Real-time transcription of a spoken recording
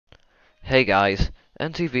Hey guys,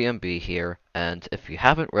 NTVMB here, and if you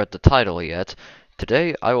haven't read the title yet,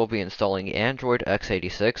 today I will be installing Android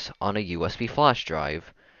x86 on a USB flash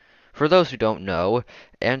drive. For those who don't know,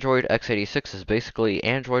 Android x86 is basically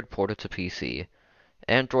Android ported to PC.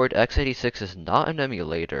 Android x86 is not an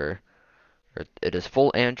emulator. It is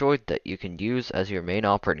full Android that you can use as your main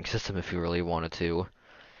operating system if you really wanted to.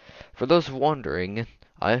 For those wondering,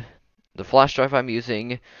 the flash drive I'm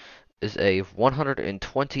using is a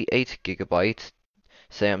 128 gigabyte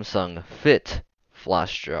Samsung Fit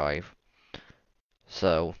flash drive.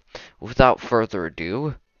 So, without further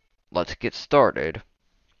ado, let's get started.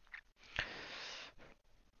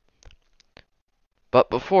 But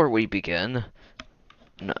before we begin,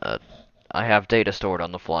 I have data stored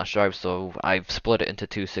on the flash drive, so I've split it into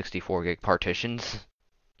two 64 gig partitions.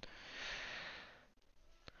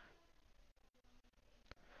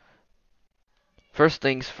 First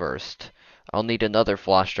things first, I'll need another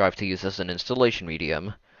flash drive to use as an installation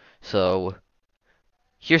medium. So,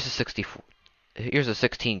 here's a 16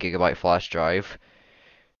 gigabyte flash drive.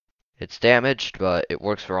 It's damaged, but it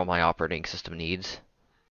works for all my operating system needs.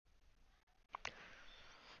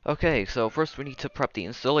 Okay, so first we need to prep the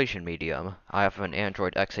installation medium. I have an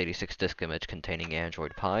Android x86 disk image containing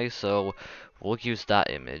Android Pie, so we'll use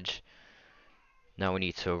that image. Now we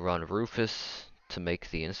need to run Rufus to make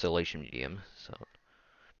the installation medium. So,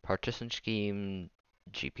 partition scheme,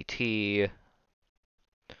 GPT,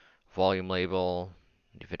 volume label,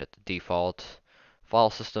 leave it at the default, file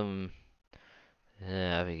system,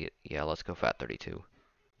 yeah, let's go FAT32.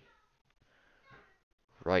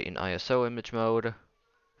 Write in ISO image mode.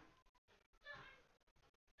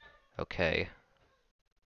 Okay.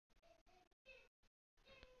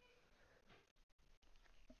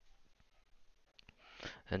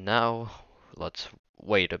 And now, let's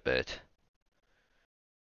wait a bit.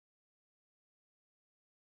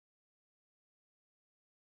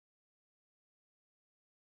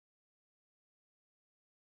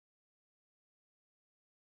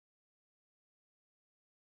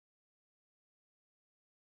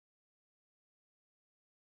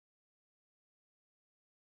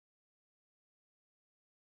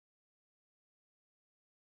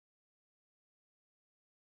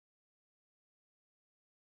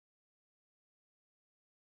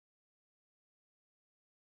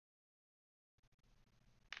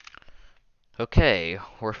 Okay,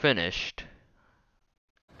 we're finished.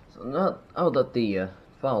 So now that the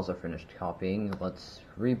files are finished copying, let's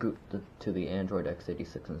reboot to the Android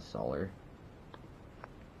x86 installer.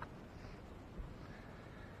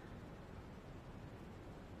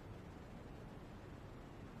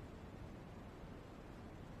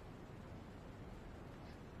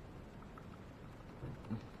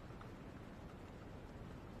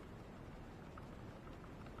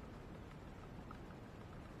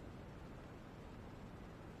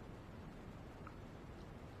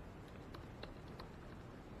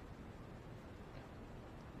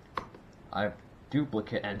 I have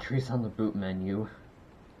duplicate entries on the boot menu.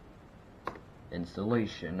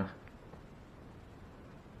 Installation.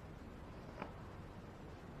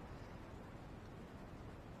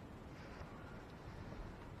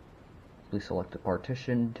 Please select a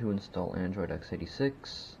partition to install Android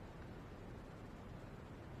x86.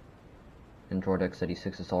 Android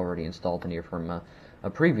x86 is already installed in here from a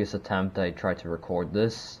previous attempt. I tried to record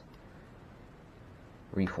this.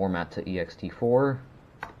 Reformat to ext4.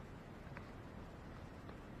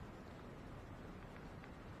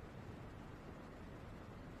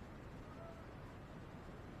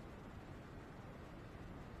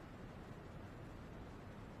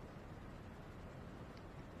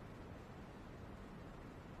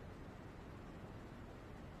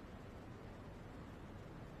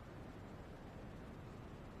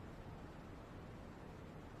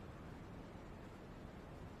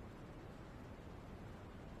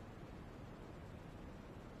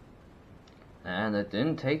 And it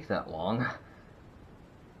didn't take that long.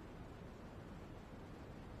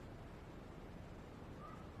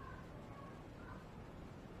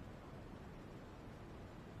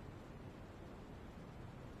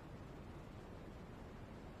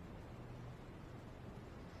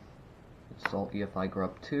 Install EFI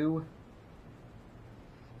grub 2.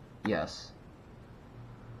 Yes.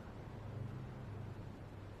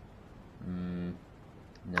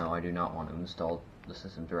 No, I do not want to install the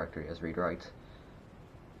system directory as read-write.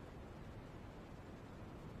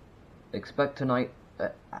 Expect to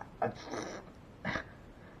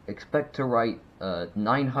write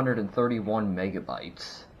 931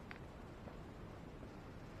 megabytes.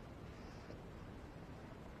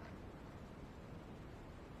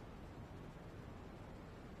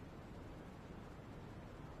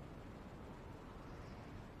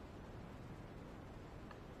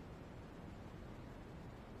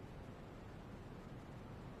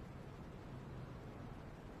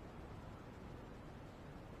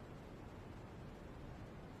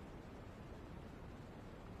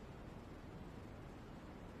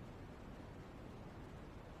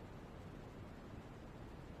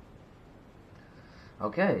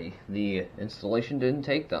 Okay, the installation didn't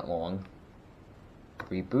take that long.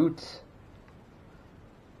 Reboot.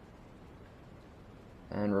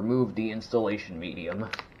 And remove the installation medium.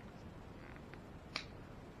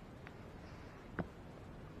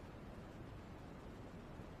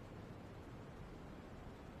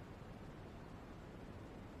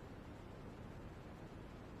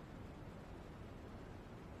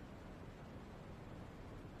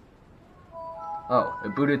 Oh,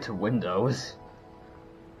 it booted to Windows.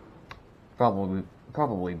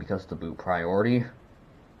 Probably because of the boot priority.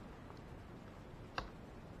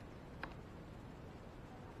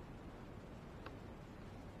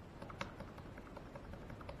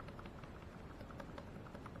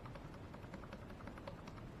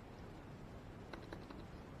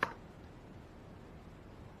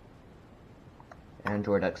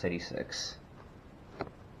 Android x86.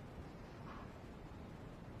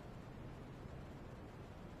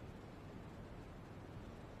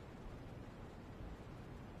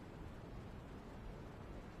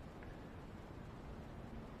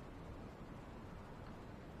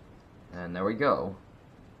 And there we go.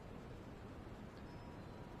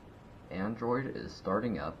 Android is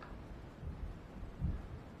starting up.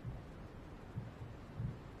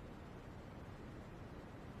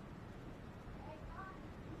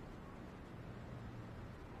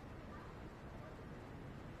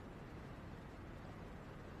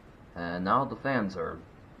 And now the fans are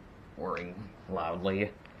whirring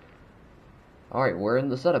loudly. Alright, we're in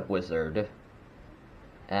the setup wizard.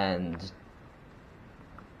 And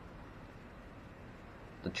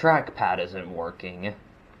the trackpad isn't working.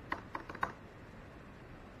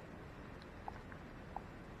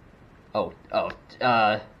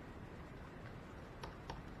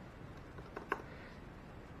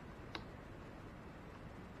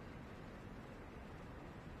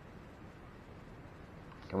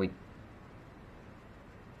 Can we...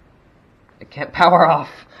 I can't power off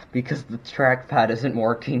because the trackpad isn't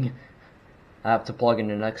working. I have to plug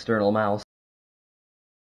in an external mouse.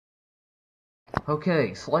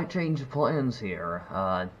 Okay, slight change of plans here.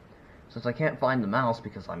 Since I can't find the mouse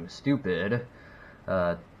because I'm stupid,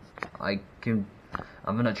 I'm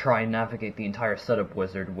gonna try and navigate the entire setup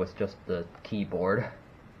wizard with just the keyboard.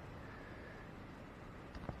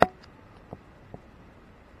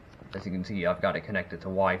 As you can see, I've got it connected to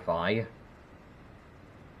Wi-Fi.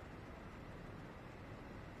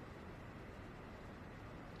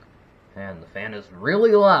 And the fan is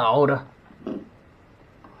really loud.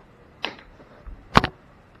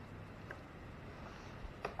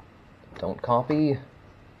 Don't copy.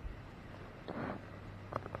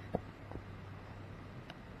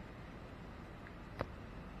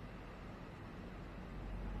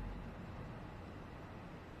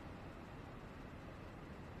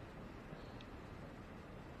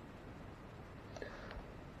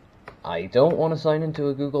 I don't want to sign into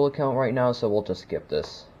a Google account right now, so we'll just skip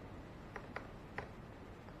this.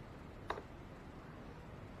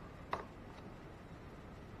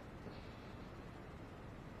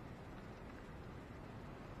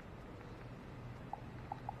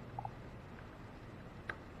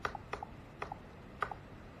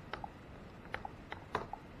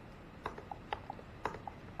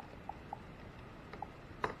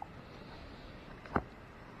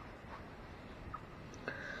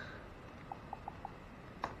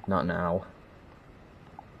 Not now.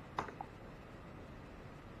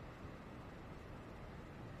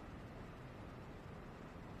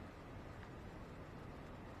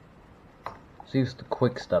 Let's use the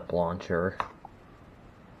Quick Step launcher.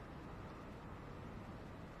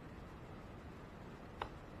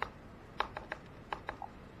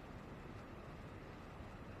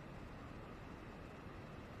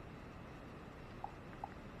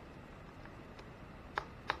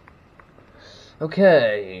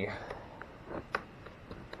 Okay.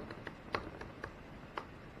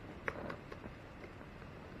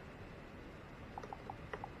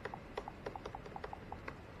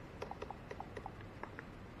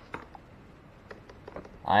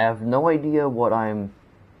 I have no idea what I'm...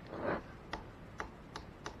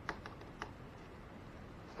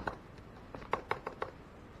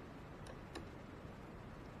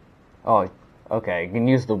 Oh, okay, you can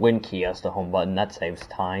use the Win key as the home button, that saves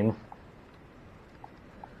time.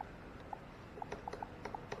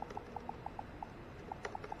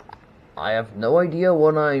 I have no idea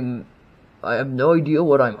what I'm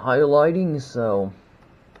highlighting, so...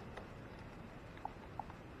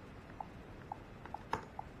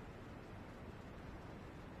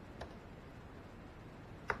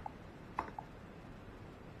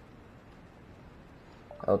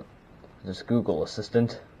 Oh, this Google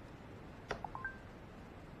Assistant.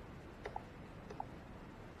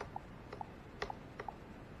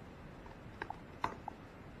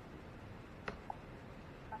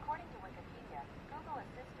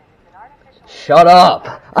 Shut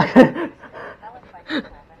up!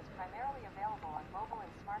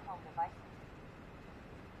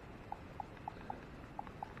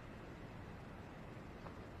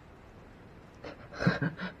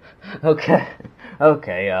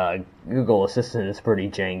 Okay, Google Assistant is pretty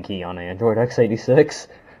janky on Android x86.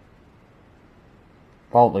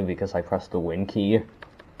 Probably because I pressed the Win key.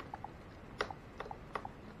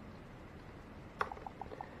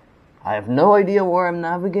 I have no idea where I'm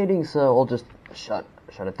navigating, so I'll just shut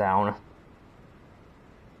it down.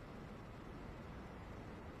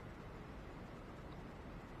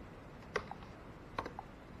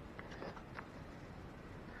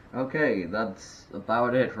 Okay, that's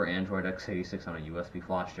about it for Android x86 on a USB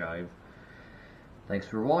flash drive. Thanks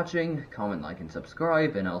for watching, comment, like, and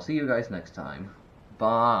subscribe, and I'll see you guys next time.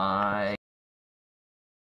 Bye!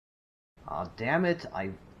 Aw, damn it, I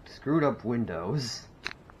screwed up Windows.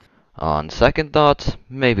 On second thought,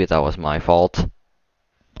 maybe that was my fault.